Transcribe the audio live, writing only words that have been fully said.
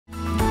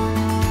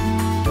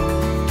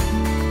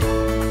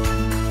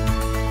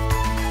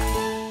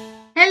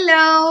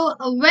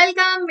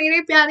Welcome मेरे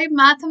प्यारे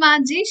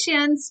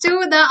मैथमेजिशियंस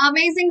to the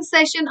amazing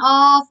session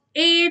of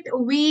 8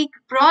 week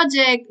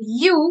project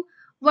you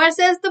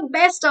versus the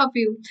best of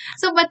you.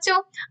 सो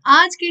बच्चों,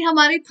 आज के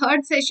हमारे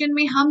थर्ड सेशन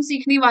में हम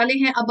सीखने वाले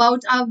हैं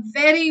about a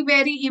very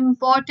very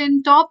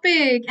important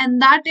topic and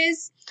that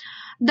is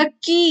the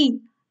key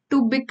to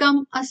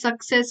become a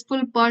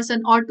successful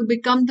person और to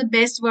become the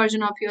best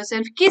version of your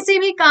self. किसी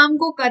भी काम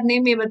को करने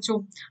में बच्चों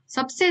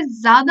सबसे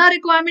ज्यादा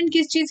रिक्वायरमेंट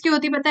किस चीज की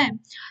होती है पता है?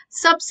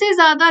 सबसे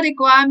ज्यादा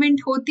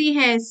रिक्वायरमेंट होती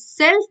है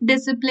सेल्फ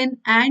डिसिप्लिन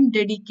एंड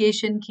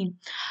डेडिकेशन की।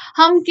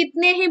 हम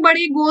कितने ही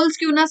बड़े गोल्स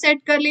क्यों ना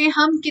सेट कर ले,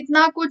 हम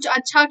कितना कुछ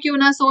अच्छा क्यों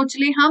ना सोच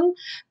ले, हम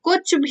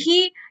कुछ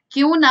भी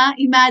क्यों ना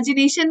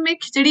इमेजिनेशन में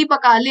खिचड़ी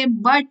पका ले,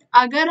 बट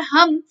अगर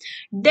हम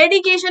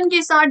डेडिकेशन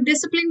के साथ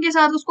डिसिप्लिन के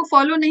साथ उसको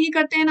फॉलो नहीं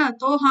करते हैं ना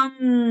तो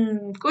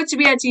हम कुछ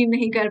भी अचीव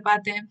नहीं कर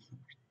पाते हैं।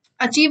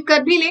 अचीव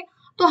कर भी ले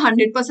तो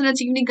 100%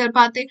 अचीव नहीं कर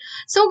पाते।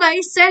 So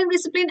guys, self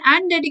discipline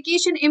and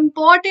dedication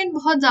important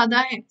बहुत ज्यादा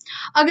है।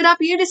 अगर आप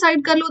ये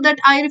डिसाइड कर लो that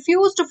I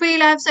refuse to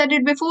fail, I have said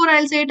it before, I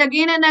will say it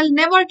again and I will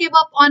never give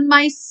up on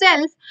my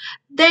self,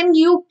 then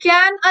you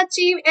can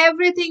achieve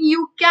everything.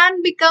 You can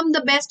become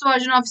the best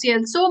version of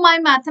yourself. So my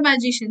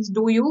mathematicians,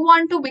 do you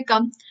want to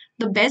become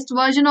the best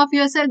version of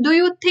yourself? Do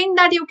you think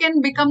that you can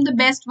become the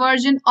best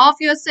version of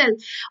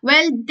yourself?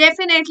 Well,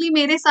 definitely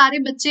मेरे सारे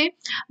बच्चे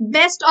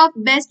best of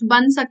best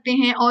बन सकते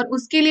हैं और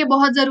उसके लिए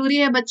बहुत जरूरी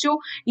है बच्चों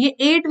ये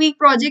 8 वीक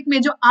प्रोजेक्ट में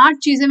जो 8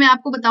 चीजें मैं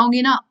आपको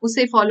बताऊंगी ना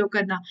उसे फॉलो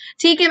करना।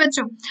 ठीक है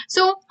बच्चों,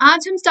 सो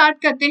आज हम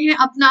स्टार्ट करते हैं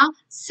अपना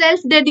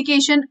सेल्फ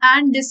डेडिकेशन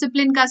एंड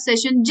डिसिप्लिन का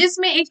सेशन,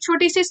 जिसमें एक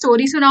छोटी सी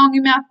स्टोरी सुनाऊंगी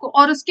मैं आपको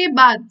और उसके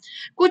बाद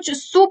कुछ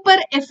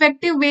सुपर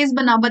इफेक्टिव वेज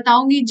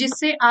बताऊंगी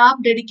जिससे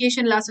आप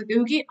डेडिकेशन ला सकते हो।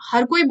 क्योंकि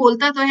हर कोई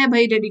बोलता तो है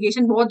भाई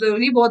डेडिकेशन बहुत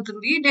जरूरी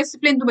है,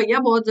 डिसिप्लिन तो भैया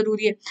बहुत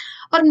जरूरी है,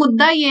 पर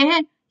मुद्दा ये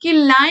है कि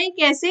लाएं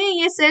कैसे,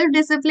 ये सेल्फ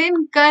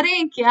डिसिप्लिन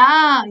करें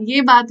क्या,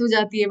 ये बात हो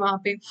जाती है वहां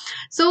पे।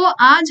 सो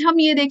आज हम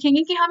ये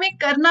देखेंगे कि हमें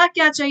करना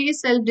क्या चाहिए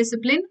सेल्फ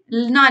डिसिप्लिन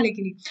लाने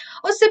के लिए।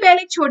 उससे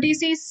पहले एक छोटी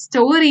सी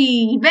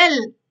story. Well,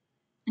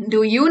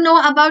 do you know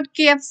about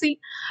KFC?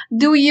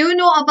 Do you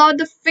know about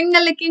the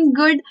finger licking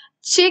good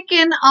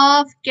chicken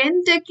of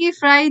Kentucky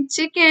Fried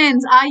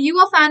Chickens? Are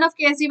you a fan of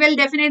KFC? Well,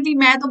 definitely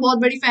मैं तो बहुत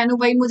बड़ी fan हूँ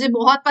भाई, मुझे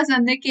बहुत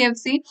पसंद है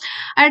KFC.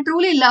 I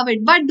truly love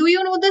it. But do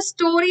you know the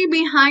story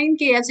behind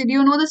KFC? Do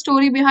you know the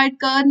story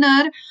behind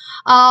Colonel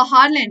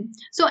Harlan?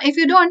 So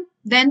if you don't,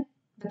 then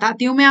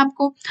बताती हूँ मैं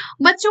आपको।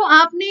 बच्चों,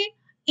 आपने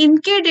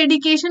इनके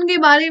डेडिकेशन के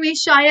बारे में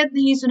शायद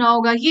नहीं सुना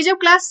होगा। ये जब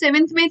क्लास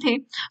 7th में थे,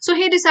 सो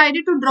ही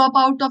decided to drop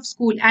out of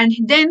school and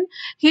then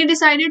he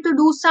decided to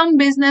do some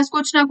business.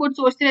 कुछ ना कुछ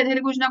सोचते रहते थे,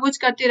 कुछ ना कुछ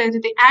करते रहते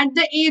थे। At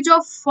the age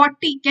of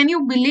 40, can you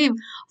believe,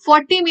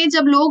 40 में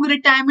जब लोग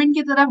रिटायरमेंट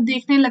की तरफ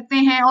देखने लगते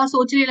हैं और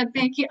सोचने लगते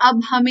हैं कि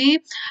अब हमें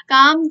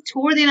काम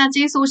छोड़ देना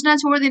चाहिए, सोचना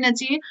छोड़ देना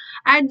चाहिए,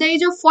 at the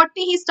age of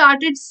 40 he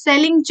started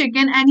selling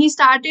chicken and he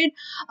started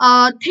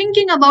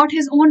thinking about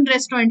his own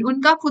restaurant.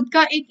 उनका खुद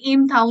का एक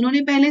एम था।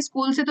 उन्होंने पहले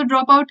स्कूल से तो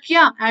ड्रॉप आउट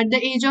किया at the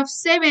age of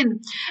 7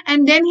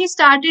 and then he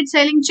started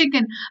selling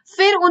chicken.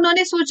 फिर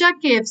उन्होंने सोचा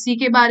KFC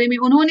के बारे में,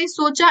 उन्होंने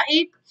सोचा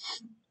एक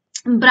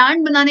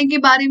ब्रांड बनाने के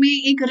बारे में,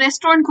 एक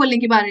रेस्टोरेंट खोलने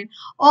के बारे में,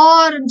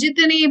 और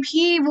जितने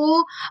भी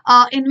वो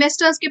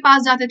इन्वेस्टर्स के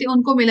पास जाते थे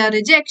उनको मिला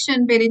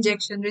रिजेक्शन पे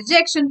रिजेक्शन,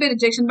 रिजेक्शन पे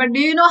rejection. But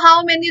do you know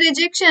how many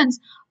rejections?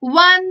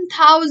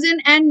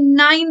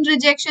 1009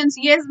 rejections.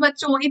 Yes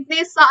बच्चों,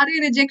 इतने सारे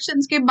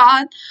रिजेक्शंस के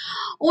बाद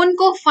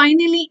उनको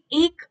फाइनली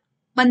एक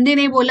बंदे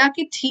ने बोला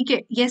कि ठीक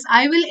है, yes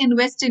I will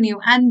invest in you,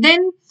 and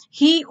then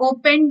he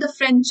opened the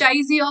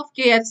franchisee of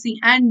KFC.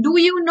 And do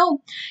you know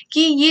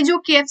कि ये जो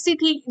KFC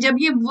थी जब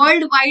ये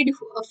वर्ल्ड वाइड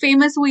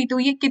फेमस हुई तो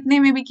ये कितने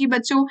में बिकी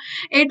बच्चों?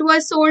 It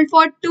was sold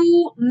for $2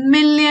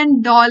 million.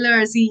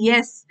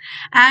 Yes,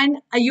 and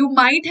you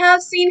might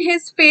have seen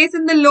his face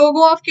in the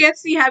logo of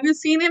KFC. Have you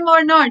seen him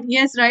or not?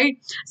 Yes, right.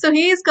 So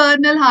he is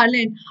Colonel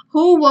Harlan,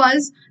 who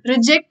was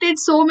rejected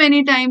so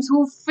many times,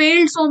 who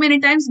failed so many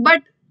times,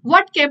 but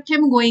what kept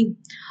him going?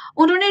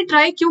 उन्होंने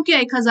try क्यों किया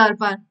 1000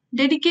 बार?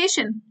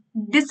 Dedication,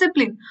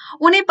 discipline.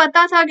 उन्हें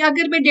पता था कि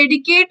अगर मैं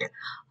dedicate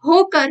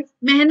होकर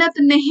मेहनत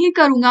नहीं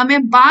करूंगा, मैं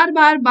बार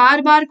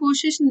बार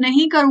कोशिश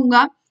नहीं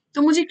करूंगा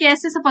तो मुझे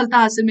कैसे सफलता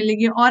हासिल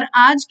मिलेगी। और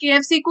आज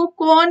KFC को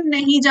कौन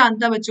नहीं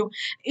जानता बच्चों?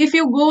 If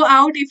you go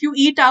out, if you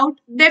eat out,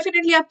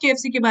 definitely आप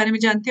KFC के बारे में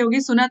जानते होंगे,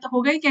 सुना तो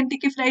होगा ही,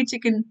 Kentucky fried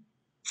chicken,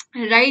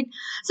 right?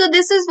 So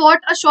this is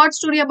what a short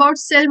story about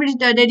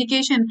self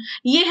dedication.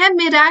 ये है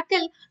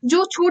मिरेकल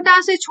जो छोटा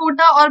से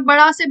छोटा और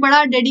बड़ा से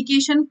बड़ा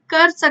डेडिकेशन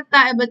कर सकता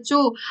है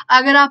बच्चों।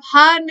 अगर आप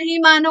हार नहीं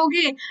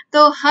मानोगे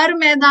तो हर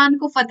मैदान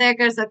को फतेह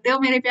कर सकते हो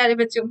मेरे प्यारे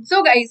बच्चों।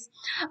 सो गाइस,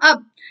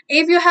 अब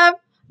if you have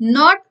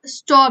not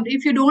stopped,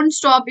 if you don't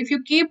stop, if you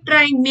keep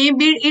trying,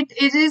 maybe it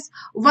is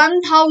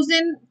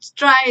 1000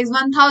 tries,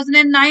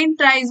 1009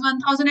 tries,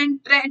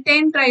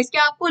 1010 tries.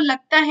 क्या आपको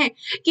लगता है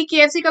कि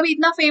KFC कभी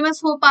इतना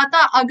फेमस हो पाता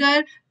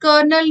अगर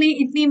कर्नल ने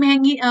इतनी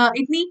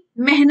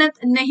मेहनत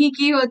नहीं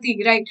की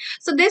होती, right?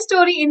 So this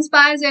story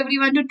inspires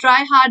everyone to try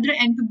harder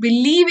and to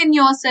believe in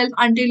yourself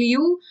until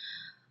you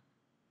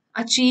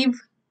achieve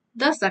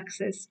the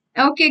success.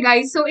 Okay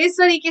guys, सो इस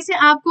तरीके से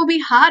आपको भी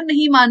हार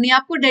नहीं माननी,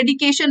 आपको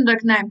डेडिकेशन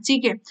रखना है,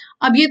 ठीक है।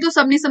 अब ये तो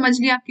सबने समझ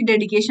लिया कि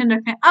डेडिकेशन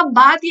रखना है। अब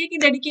बात ये कि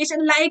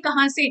डेडिकेशन लाए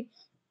कहाँ से,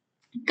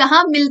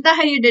 कहाँ मिलता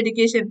है ये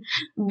डेडिकेशन?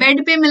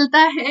 बेड पे मिलता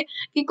है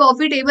कि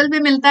कॉफी टेबल पे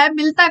मिलता है?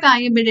 मिलता कहाँ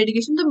है ये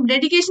डेडिकेशन? तो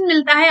डेडिकेशन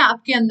मिलता है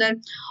आपके अंदर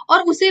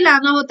और उसे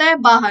लाना होता है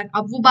बाहर।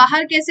 अब वो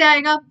बाहर कैसे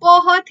आएगा?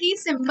 बहुत ही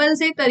सिंपल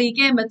से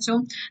तरीके हैं बच्चों,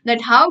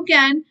 that how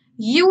can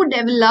you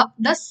develop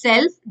the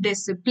self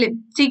discipline,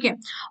 ठीक है।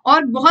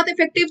 और बहुत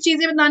इफेक्टिव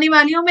चीजें बताने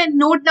वाली हूँ मैं,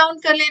 नोट डाउन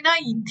कर लेना,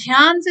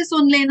 ध्यान से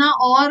सुन लेना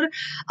और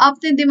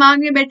अपने दिमाग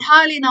में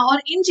बैठा लेना,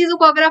 और इन चीजों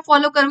को अगर आप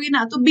फॉलो करोगे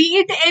ना तो बी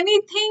इट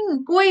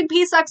एनीथिंग, कोई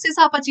भी सक्सेस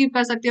आप अचीव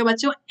कर सकते हो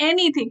बच्चों,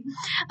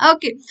 anything.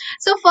 Okay,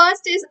 so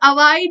first is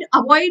avoid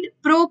avoid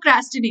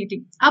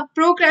procrastinating. अब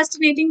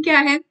प्रोक्रेस्टिनेटिंग क्या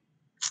है?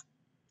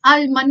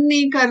 आज मन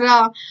नहीं कर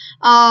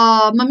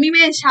रहा, मम्मी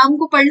मैं शाम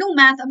को पढ़ लूं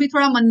मैथ, अभी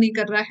थोड़ा मन नहीं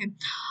कर रहा है,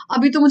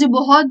 अभी तो मुझे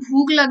बहुत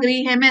भूख लग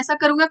रही है, मैं ऐसा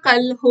करूंगा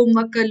कल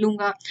होमवर्क कर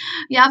लूंगा,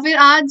 या फिर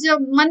आज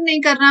मन नहीं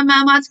कर रहा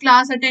मैम आज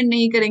क्लास अटेंड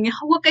नहीं करेंगे।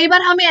 वो कई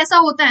बार हमें ऐसा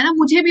होता है ना,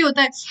 मुझे भी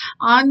होता है,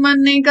 आज मन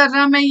नहीं कर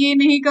रहा, मैं ये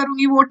नहीं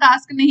करूंगी, वो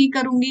टास्क नहीं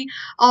करूंगी,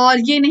 और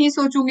ये नहीं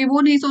सोचूंगी,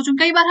 वो नहीं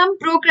सोचूंगी। कई बार हम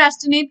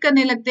प्रोक्रेस्टिनेट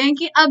करने लगते हैं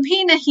कि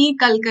अभी नहीं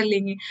कल कर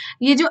लेंगे,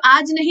 ये जो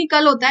आज नहीं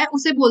कल होता है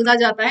उसे बोला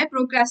जाता है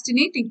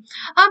प्रोक्रेस्टिनेटिंग।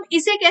 अब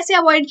इसे कैसे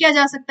अवॉइड किया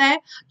जा सकता है?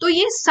 तो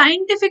ये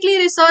साइंटिफिकली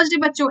रिसर्च्ड है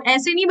बच्चों,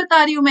 ऐसे नहीं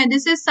बता रही हूं मैं,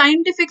 दिस इज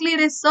साइंटिफिकली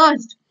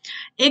रिसर्च्ड,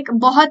 एक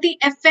बहुत ही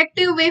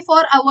effective way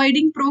for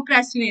avoiding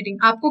procrastinating.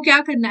 आपको क्या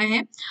करना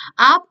है?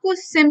 आपको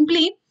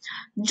सिंपली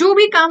जो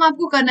भी काम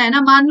आपको करना है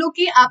ना, मान लो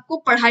कि आपको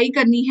पढ़ाई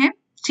करनी है,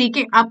 ठीक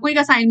है, आपको एक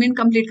असाइनमेंट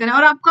कंप्लीट करना है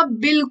और आपका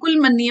बिल्कुल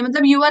मन नहीं है,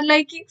 मतलब यू आर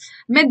लाइक कि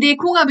मैं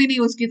देखूंगा भी नहीं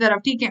उसकी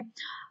तरफ, ठीक है,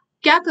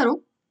 क्या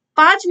करो,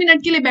 5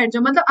 मिनट के लिए बैठ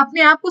जाओ, मतलब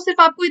अपने आप को सिर्फ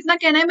आपको इतना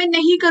कहना है मैं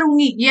नहीं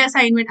करूंगी ये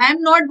assignment, I am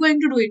not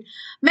going to do it,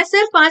 मैं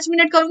सिर्फ 5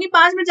 मिनट करूंगी,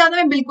 5 मिनट ज्यादा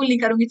मैं बिल्कुल नहीं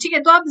करूंगी, ठीक है।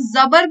 तो आप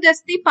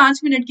जबरदस्ती 5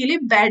 मिनट के लिए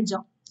बैठ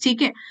जाओ,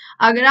 ठीक है।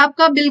 अगर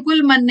आपका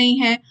बिल्कुल मन नहीं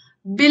है,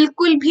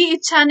 बिल्कुल भी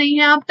इच्छा नहीं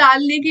है, आप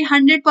टालने की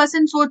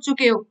 100% सोच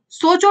चुके हो,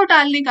 सोचो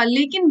टालने का,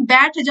 लेकिन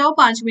बैठ जाओ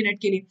 5 मिनट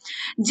के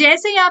लिए।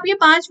 जैसे ही आप ये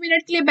 5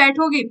 मिनट के लिए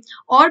बैठोगे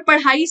और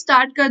पढ़ाई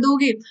स्टार्ट कर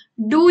दोगे,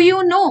 डू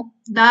यू नो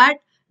दैट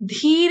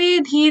धीरे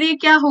धीरे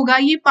क्या होगा,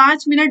 ये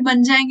 5 मिनट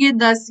बन जाएंगे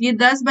 10, ये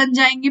 10 बन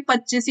जाएंगे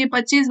 25, ये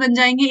 25 बन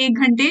जाएंगे 1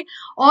 घंटे,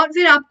 और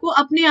फिर आपको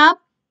अपने आप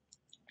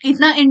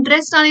इतना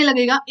इंटरेस्ट आने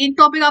लगेगा। एक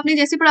टॉपिक आपने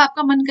जैसे पढ़ा,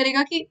 आपका मन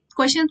करेगा कि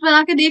क्वेश्चंस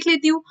बना के देख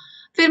लेती हूँ,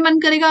 फिर मन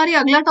करेगा अरे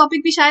अगला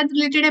टॉपिक भी शायद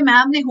रिलेटेड है,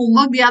 मैम ने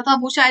होमवर्क दिया था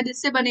वो शायद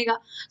इससे बनेगा।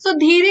 सो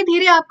धीरे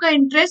धीरे आपका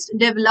इंटरेस्ट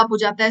डेवलप हो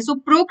जाता है। सो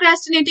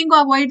प्रोक्रेस्टिनेटिंग को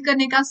अवॉइड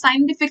करने का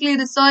साइंटिफिकली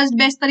रिसर्च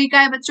बेस्ट तरीका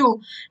है बच्चों,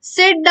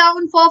 sit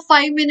down for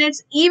 5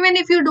 minutes even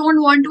if you don't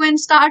want to, and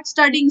start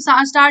studying,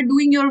 start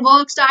doing your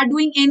work, start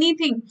doing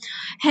anything.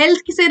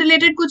 Health से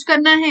रिलेटेड कुछ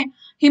करना है,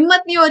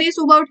 हिम्मत नहीं हो रही है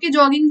सुबह उठ के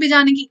जॉगिंग पे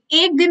जाने की,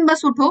 एक दिन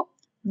बस उठो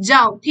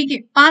जाओ, ठीक है,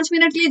 5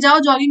 मिनट के लिए जाओ,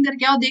 जॉगिंग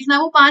करके आओ, देखना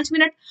वो 5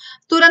 मिनट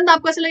तुरंत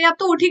आपको ऐसा लगे आप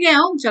तो उठ ही गए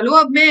हो, चलो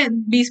अब मैं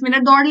 20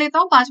 मिनट दौड़ लेता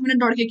हूँ, 5 मिनट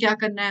दौड़ के क्या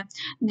करना है।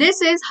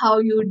 This is how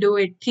you do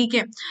it, ठीक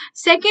है।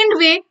 Second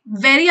way,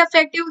 very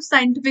effective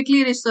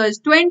scientifically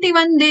research,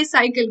 21 day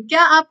cycle.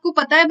 क्या आपको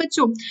पता है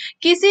बच्चों,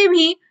 किसी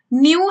भी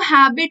न्यू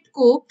हैबिट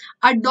को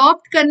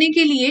अडॉप्ट करने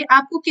के लिए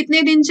आपको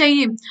कितने दिन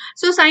चाहिए?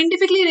 सो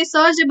साइंटिफिकली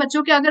रिसर्च है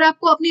बच्चों कि अगर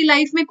आपको अपनी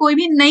लाइफ में कोई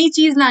भी नई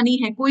चीज लानी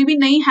है, कोई भी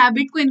नई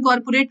हैबिट को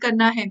इनकॉर्पोरेट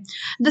करना है,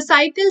 द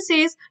साइकिल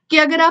सेज कि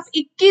अगर आप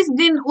 21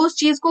 दिन उस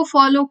चीज को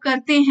फॉलो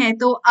करते हैं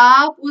तो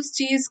आप उस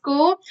चीज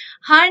को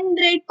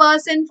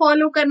 100%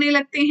 फॉलो करने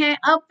लगते हैं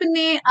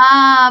अपने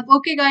आप।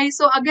 ओके गाइस,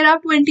 सो अगर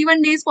आप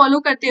 21 डेज फॉलो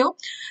करते हो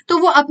तो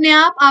वो अपने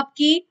आप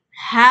आपकी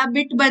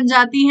हैबिट बन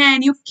जाती है,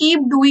 and you keep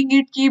doing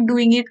it, keep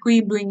doing it,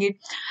 keep doing it.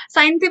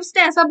 Scientist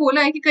ने ऐसा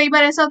बोला है कि कई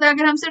बार ऐसा होता है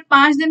अगर हम सिर्फ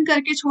 5 दिन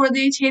करके छोड़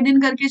दें, 6 दिन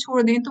करके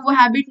छोड़ दें तो वो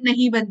हैबिट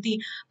नहीं बनती,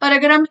 पर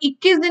अगर हम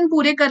 21 दिन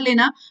पूरे कर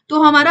लेना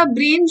तो हमारा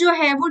ब्रेन जो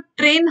है वो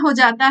ट्रेन हो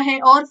जाता है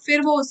और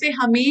फिर वो उसे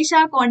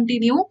हमेशा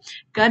कंटिन्यू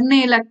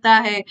करने लगता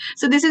है।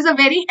 So this is a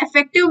very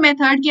effective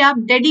method कि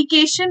आप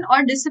डेडिकेशन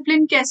और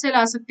डिसिप्लिन कैसे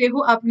ला सकते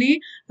हो अपने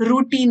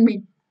रूटीन में।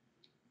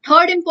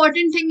 Third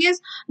important thing is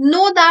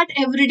know that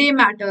everyday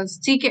matters,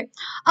 ठीक है।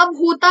 अब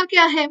होता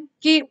क्या है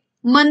कि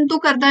मन तो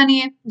करता नहीं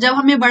है, जब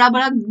हमें बड़ा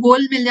बड़ा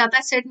गोल मिल जाता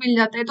है, सेट मिल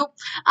जाता है, तो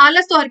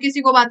आलस तो हर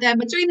किसी को आता है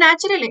बच्चों, ये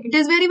नेचुरल है, it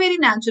is very very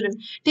natural,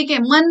 ठीक है।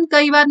 मन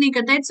कई बार नहीं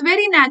करता, इट्स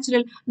वेरी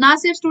नेचुरल, ना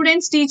सिर्फ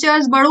स्टूडेंट्स,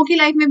 टीचर्स, बड़ों की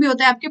लाइफ में भी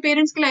होता है, आपके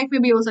पेरेंट्स की लाइफ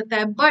में भी हो सकता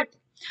है, but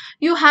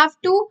you have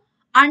to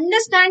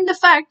understand the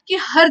fact कि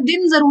हर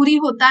दिन जरूरी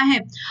होता है।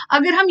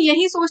 अगर हम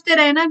यही सोचते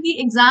रहे ना कि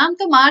एग्जाम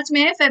तो मार्च में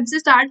है, फेब से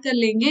स्टार्ट कर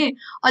लेंगे,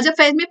 और जब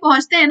फेब में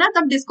पहुंचते हैं ना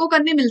तब डिस्को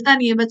करने मिलता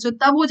नहीं है बच्चों,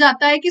 तब हो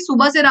जाता है कि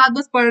सुबह से रात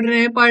बस पढ़ रहे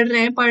हैं पढ़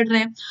रहे हैं पढ़ रहे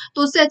हैं।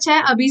 तो उससे अच्छा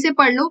है अभी से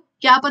पढ़ लो,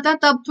 क्या पता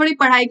तब थोड़ी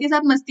पढ़ाई के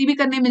साथ मस्ती भी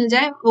करने मिल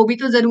जाए, वो भी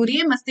तो जरूरी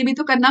है, मस्ती भी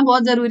तो करना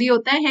बहुत जरूरी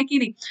होता है कि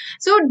नहीं?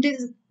 So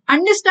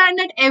understand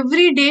that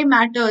every day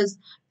matters,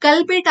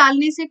 कल पे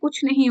टालने से कुछ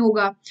नहीं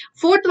होगा।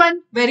 Fourth one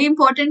very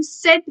important,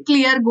 set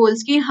clear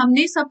goals, कि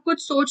हमने सब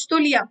कुछ सोच तो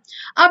लिया,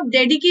 अब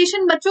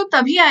डेडिकेशन बच्चों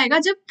तभी आएगा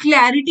जब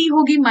क्लैरिटी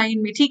होगी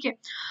माइंड में, ठीक है।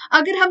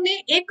 अगर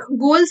हमने एक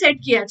गोल सेट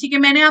किया, ठीक है,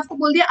 मैंने आपको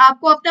बोल दिया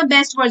आपको अपना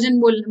बेस्ट वर्जन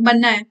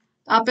बनना है,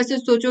 आप ऐसे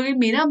सोचोगे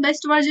मेरा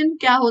बेस्ट वर्जन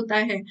क्या होता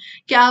है,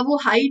 क्या वो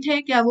हाइट है,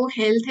 क्या वो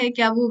हेल्थ है,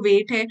 क्या वो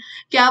वेट है,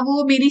 क्या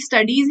वो मेरी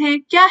स्टडीज है,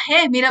 क्या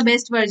है मेरा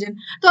बेस्ट वर्जन।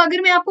 तो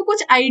अगर मैं आपको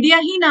कुछ आइडिया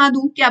ही ना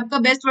दूं कि आपका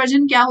बेस्ट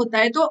वर्जन क्या होता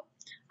है, तो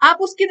आप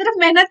उसकी तरफ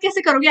मेहनत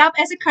कैसे करोगे, आप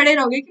ऐसे खड़े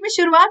रहोगे कि मैं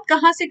शुरुआत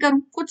कहाँ से करूं,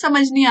 कुछ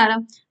समझ नहीं आ रहा,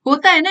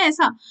 होता है ना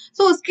ऐसा।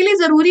 तो उसके लिए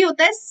जरूरी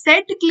होता है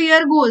सेट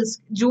क्लियर गोल्स,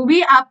 जो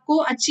भी आपको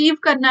अचीव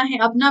करना है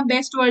अपना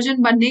बेस्ट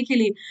वर्जन बनने के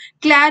लिए,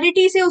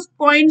 क्लैरिटी से उस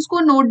पॉइंट्स को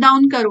नोट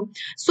डाउन करो,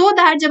 सो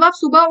दैट जब आप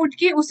सुबह उठ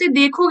के उसे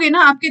देखोगे ना,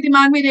 आपके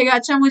दिमाग में रहेगा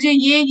अच्छा मुझे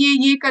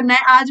ये करना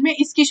है, आज मैं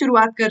इसकी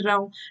शुरुआत कर रहा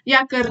हूँ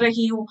या कर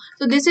रही हूँ।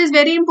 तो this is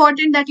very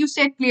important that you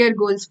set clear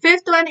goals.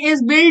 Fifth one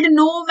is build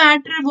no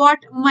matter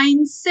what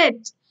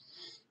mindset.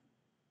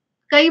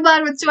 कई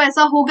बार बच्चों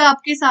ऐसा होगा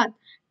आपके साथ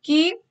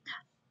कि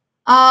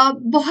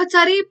बहुत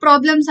सारी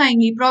प्रॉब्लम्स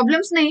आएंगी,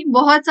 प्रॉब्लम्स नहीं,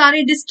 बहुत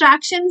सारे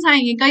डिस्ट्रैक्शंस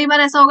आएंगे। कई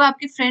बार ऐसा होगा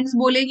आपके फ्रेंड्स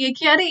बोलेंगे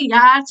कि अरे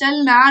यार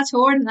चल ना,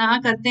 छोड़ ना,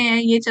 करते हैं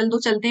ये, चल तो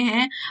चलते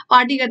हैं,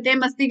 पार्टी करते हैं,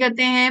 मस्ती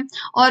करते हैं,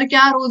 और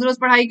क्या रोज रोज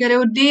पढ़ाई करे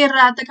हो, देर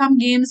रात तक हम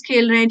गेम्स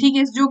खेल रहे हैं, ठीक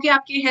है, जो कि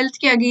आपकी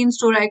हेल्थ के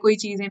अगेंस्ट हो रहा है कोई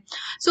चीजें।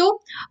 सो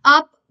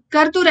आप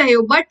कर तो रहे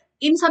हो, बट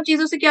इन सब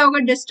चीजों से क्या होगा,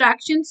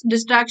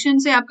 डिस्ट्रैक्शन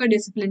से आपका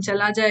डिसिप्लिन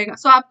चला जाएगा।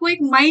 सो आपको एक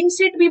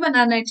माइंडसेट भी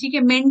बनाना है, ठीक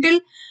है, मेंटल,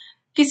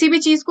 किसी भी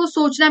चीज को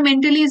सोचना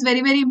mentally is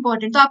very very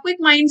important. तो आपको एक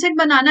माइंडसेट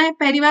बनाना है।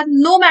 पहली बात,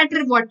 no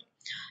matter what,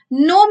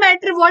 no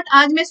matter what,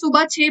 आज मैं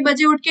सुबह 6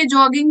 बजे उठ के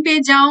जॉगिंग पे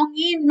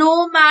जाऊंगी, no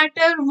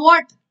matter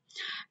what,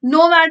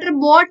 no matter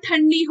बहुत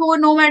ठंडी हो,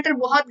 नो मैटर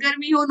बहुत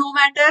गर्मी हो, नो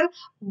मैटर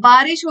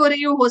बारिश हो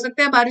रही हो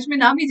सकता है बारिश में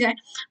ना भी जाए,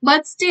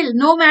 but still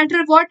no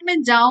matter what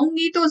मैं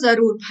जाऊंगी तो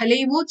जरूर, भले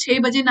ही वो 6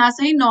 बजे ना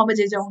सही 9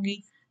 बजे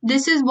जाऊंगी।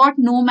 This is what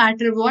no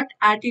matter what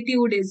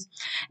attitude is.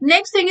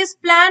 Next thing is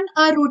plan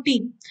a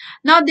routine.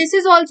 Now this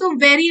is also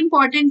very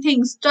important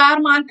thing. Star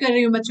mark कर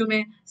रही हूँ बच्चों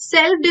में।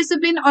 Self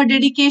discipline और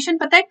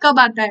dedication पता है कब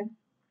आता है?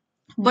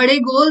 बड़े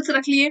गोल्स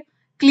रख लिए,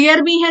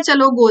 क्लियर भी है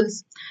चलो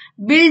goals,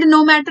 build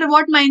no matter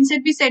what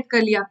mindset भी सेट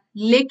कर लिया,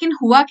 लेकिन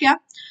हुआ क्या,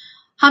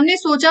 हमने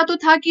सोचा तो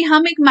था कि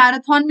हम एक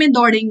मैराथन में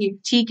दौड़ेंगे,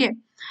 ठीक है,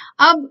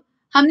 अब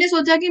हमने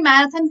सोचा कि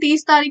मैराथन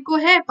 30 तारीख को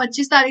है,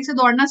 25 तारीख से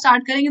दौड़ना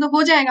स्टार्ट करेंगे तो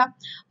हो जाएगा।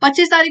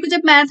 25 तारीख को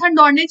जब मैराथन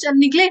दौड़ने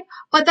निकले,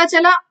 पता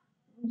चला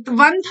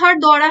 1/3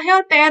 दौड़ा है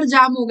और पैर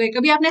जाम हो गए।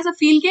 कभी आपने ऐसा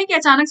फील किया कि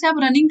अचानक से आप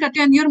रनिंग करते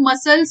हो and your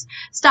muscles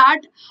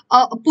start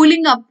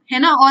pulling up, है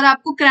ना, और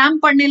आपको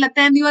क्रैम्प पड़ने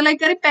लगता है एंड यू आर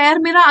लाइक अरे पैर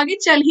मेरा आगे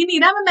चल ही नहीं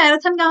रहा, मैं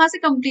मैराथन कहाँ से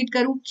कंप्लीट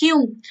करूं।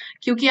 क्यों?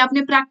 क्योंकि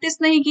आपने प्रैक्टिस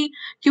नहीं की,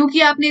 क्योंकि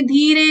आपने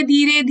धीरे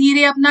धीरे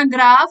धीरे अपना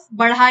ग्राफ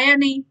बढ़ाया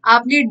नहीं,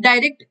 आपने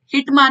डायरेक्ट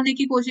हिट मारने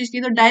की कोशिश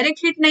की। तो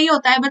डायरेक्ट हिट नहीं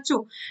होता है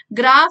बच्चों,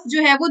 ग्राफ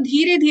जो है वो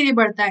धीरे धीरे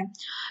बढ़ता है।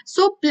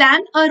 सो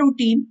प्लान अ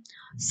रूटीन,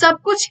 सब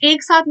कुछ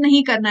एक साथ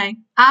नहीं करना है।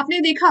 आपने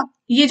देखा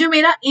ये जो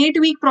मेरा 8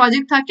 वीक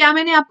प्रोजेक्ट था, क्या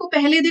मैंने आपको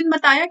पहले दिन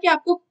बताया कि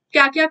आपको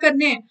क्या क्या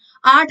करने हैं,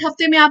 8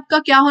 हफ्ते में आपका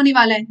क्या होने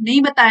वाला है?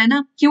 नहीं बताया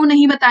ना। क्यों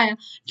नहीं बताया?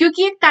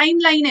 क्योंकि एक टाइम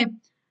लाइन है,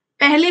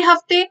 पहले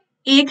हफ्ते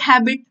एक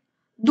हैबिट,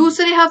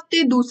 दूसरे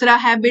हफ्ते दूसरा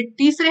हैबिट,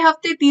 तीसरे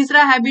हफ्ते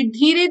तीसरा हैबिट,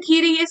 धीरे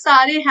धीरे ये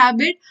सारे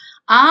हैबिट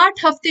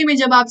 8 हफ्ते में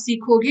जब आप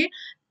सीखोगे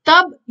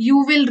तब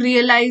you will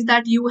realise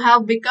that you have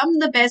become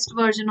the best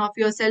version of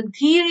yourself.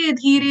 धीरे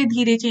धीरे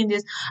धीरे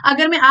चेंजेस।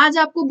 अगर मैं आज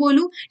आपको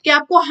बोलूं कि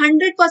आपको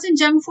 100%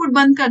 जंक फूड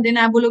बंद कर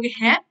देना है, बोलोगे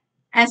है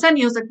ऐसा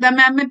नहीं हो सकता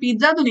मैम, मैं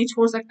पिज्जा तो नहीं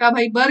छोड़ सकता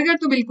भाई, बर्गर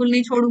तो बिल्कुल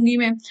नहीं छोड़ूंगी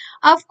मैं।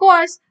 ऑफ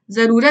कोर्स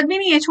जरूरत भी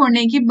नहीं है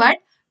छोड़ने की, बट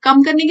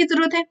कम करने की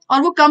जरूरत है।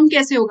 और वो कम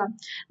कैसे होगा?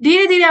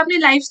 धीरे धीरे आपने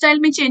लाइफस्टाइल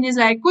में चेंजेस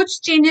लाए। कुछ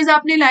चेंजेस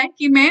आपने लाए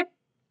कि मैं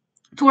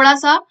थोड़ा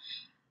सा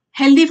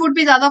हेल्दी फूड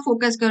पे ज्यादा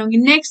फोकस करूंगी।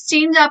 नेक्स्ट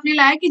चेंज आपने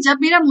लाया कि जब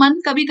मेरा मन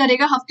कभी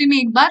करेगा हफ्ते में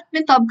एक बार,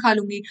 मैं तब खा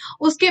लूंगी।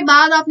 उसके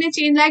बाद आपने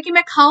चेंज लाया कि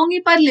मैं खाऊंगी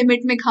पर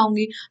लिमिट में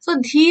खाऊंगी। सो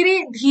धीरे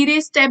धीरे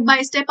स्टेप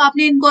बाय स्टेप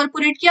आपने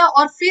इनकॉर्पोरेट किया,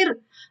 और फिर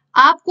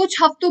आप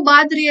कुछ हफ्तों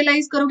बाद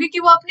रियलाइज करोगे कि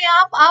वो अपने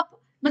आप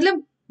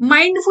मतलब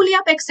माइंडफुली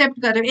आप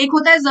एक्सेप्ट कर रहे हो। एक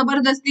होता है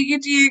जबरदस्ती की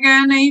ठीक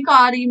है नहीं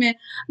खा रही मैं,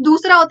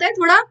 दूसरा होता है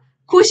थोड़ा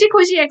खुशी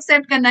खुशी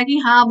एक्सेप्ट करना कि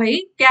हाँ भाई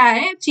क्या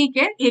है, ठीक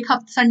है एक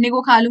हफ्ते संडे को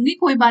खा लूंगी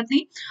कोई बात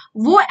नहीं।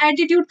 वो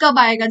एटीट्यूड कब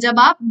आएगा? जब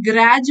आप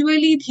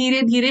ग्रेजुअली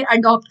धीरे धीरे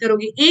अडॉप्ट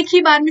करोगे, एक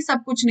ही बार में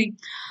सब कुछ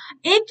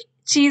नहीं। एक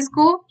चीज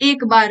को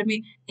एक बार में,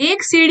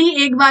 एक सीढ़ी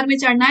एक बार में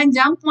चढ़ना है।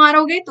 जंप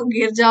मारोगे तो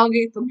गिर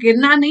जाओगे, तो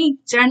गिरना नहीं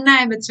चढ़ना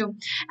है बच्चों।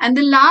 And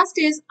the last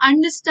is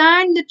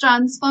understand the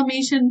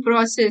transformation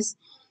process.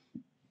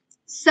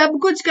 सब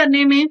कुछ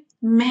करने में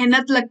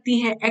मेहनत लगती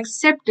है,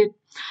 एक्सेप्ट इट।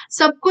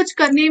 सब कुछ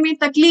करने में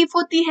तकलीफ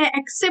होती है,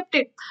 एक्सेप्ट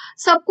इट।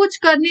 सब कुछ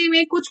करने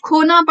में कुछ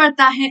खोना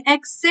पड़ता है,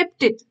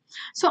 accept it.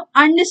 So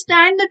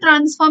understand the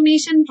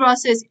transformation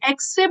process,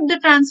 accept the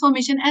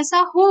transformation. ऐसा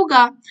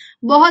होगा,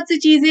 बहुत सी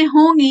चीजें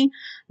होंगी,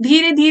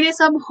 धीरे धीरे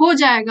सब हो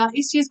जाएगा।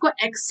 इस चीज को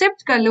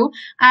एक्सेप्ट कर लो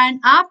एंड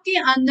आपके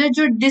अंदर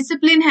जो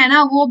डिसिप्लिन है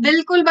ना वो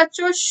बिल्कुल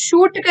बच्चों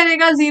शूट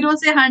करेगा 0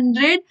 से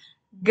 100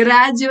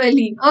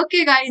 gradually.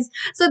 Okay guys,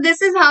 so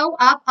this is how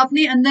आप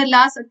अपने अंदर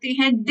ला सकते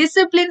हैं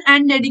discipline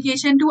and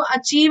dedication to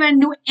achieve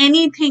and do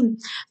anything.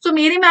 सो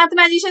मेरे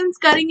मैथमेटिशियंस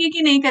करेंगे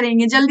कि नहीं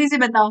करेंगे, जल्दी से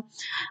बताओ।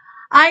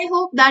 I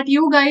hope that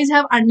you guys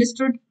have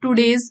understood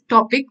today's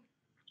topic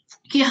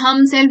कि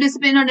हम सेल्फ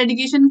डिसिप्लिन और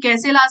डेडिकेशन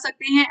कैसे ला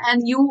सकते हैं,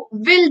 and you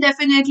will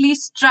definitely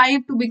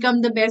strive to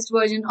become the best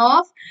version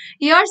of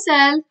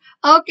yourself.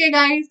 Okay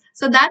guys,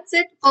 so that's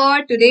it for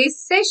today's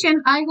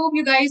session. I hope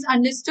you guys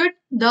understood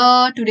the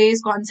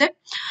today's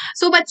concept.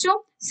 So बच्चों,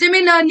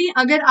 similarly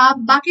अगर आप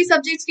बाकी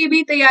subjects की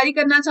भी तैयारी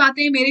करना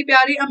चाहते हैं मेरे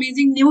प्यारे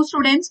अमेजिंग न्यू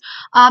स्टूडेंट्स,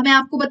 मैं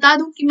आपको बता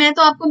दूं कि मैं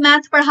तो आपको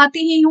मैथ पढ़ाती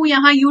ही हूँ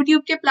यहाँ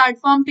यूट्यूब के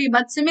प्लेटफॉर्म पे,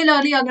 बट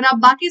सिमिलरली अगर आप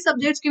बाकी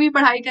सब्जेक्ट्स की भी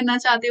पढ़ाई करना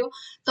चाहते हो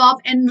तो आप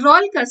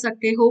एनरोल कर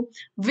सकते हो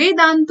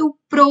वेदांतु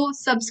प्रो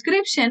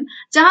सब्सक्रिप्शन,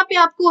 जहां पे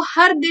आपको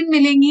हर दिन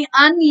मिलेंगी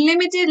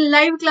unlimited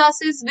live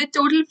classes with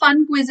total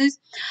fun quizzes,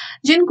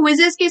 Jin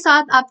quizzes के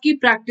साथ आपकी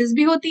प्रैक्टिस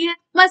भी होती है,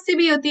 मस्ती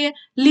भी होती है,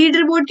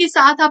 लीडर बोर्ड के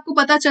साथ आपको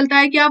पता चलता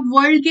है कि आप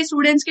वर्ल्ड के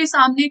स्टूडेंट्स के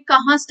सामने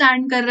कहाँ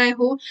स्टैंड कर रहे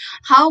हो,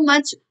 how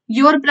much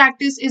your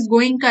practice is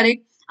going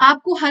correct.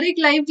 आपको हर एक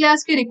लाइव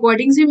क्लास की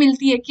रिकॉर्डिंग्स भी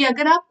मिलती है कि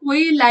अगर आप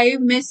कोई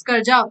लाइव मिस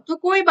कर जाओ तो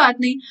कोई बात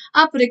नहीं,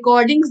 आप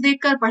रिकॉर्डिंग्स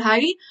देखकर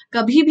पढ़ाई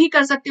कभी भी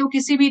कर सकते हो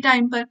किसी भी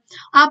टाइम पर।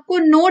 आपको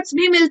नोट्स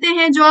भी मिलते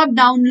हैं जो आप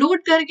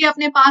डाउनलोड करके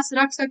अपने पास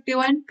रख सकते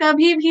हो एंड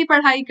कभी भी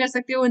पढ़ाई कर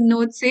सकते हो उन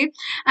नोट्स से,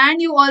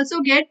 and you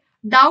also get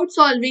doubt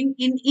solving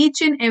in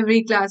each and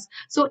every class.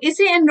 सो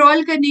इसे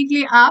एनरोल करने के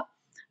लिए आप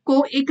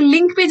को एक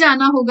लिंक पे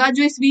जाना होगा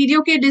जो इस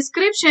वीडियो के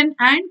डिस्क्रिप्शन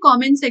एंड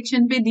कमेंट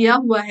सेक्शन पे दिया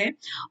हुआ है।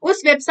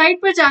 उस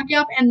वेबसाइट पर जाके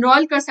आप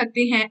एनरोल कर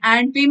सकते हैं,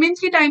 एंड पेमेंट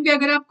के टाइम पे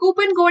अगर आप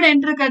कूपन कोड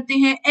एंटर करते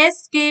हैं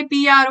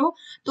SKPRO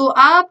तो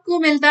आपको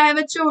मिलता है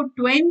बच्चों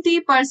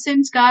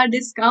 20% का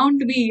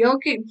डिस्काउंट भी।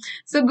 Okay,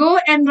 so go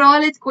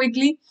enrol it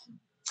quickly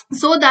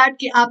so that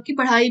कि आपकी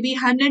पढ़ाई भी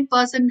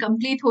 100%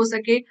 कंप्लीट हो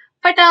सके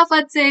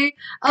फटाफट से।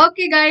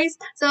 Okay guys,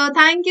 so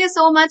thank you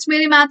so much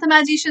मेरे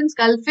मैथमेटिशियंस,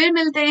 कल फिर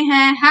मिलते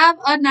हैं। Have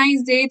a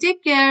nice day, take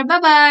care, bye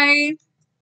bye.